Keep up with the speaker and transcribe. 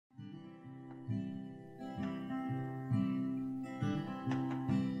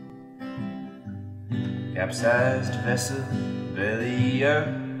capsized vessel, belly up.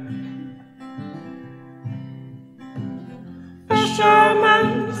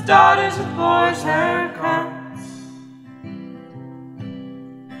 Fishermen's daughters with boys' haircuts,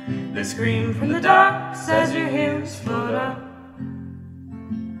 they scream from the docks as your heels float up,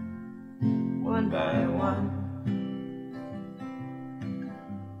 one by one.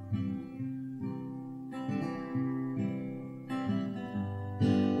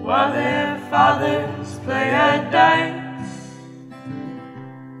 While their fathers play at dice,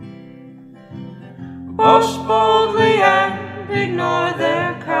 boast boldly and ignore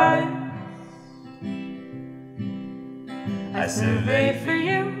their cries. I survey for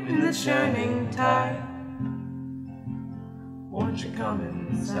you in the churning tide, won't you come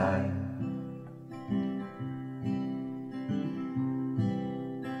inside?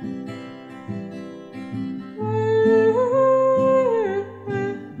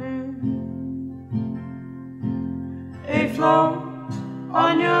 Float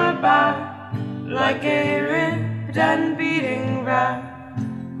on your back like a ripped and beating rat,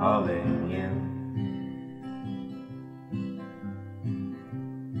 calling you.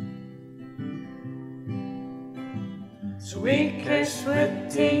 So we kiss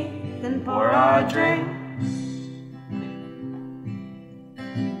with teeth and pour our drinks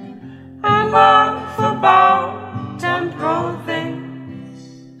and laugh about temporal things,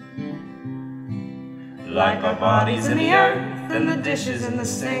 like our bodies in the earth and the dishes in the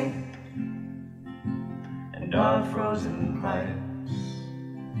sink and our frozen pipes.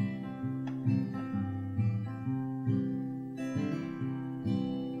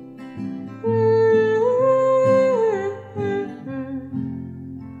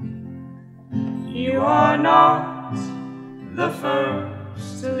 You are not the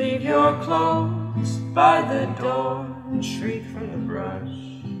first to leave your clothes by the door and shriek from the brush.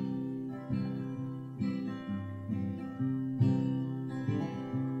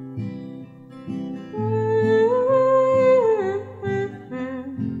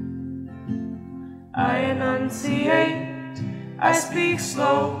 I enunciate, I speak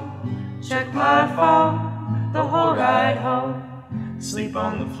slow, check my phone the whole ride home, sleep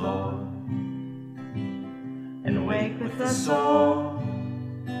on the floor, and wake with a sore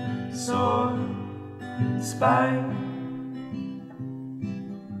spine.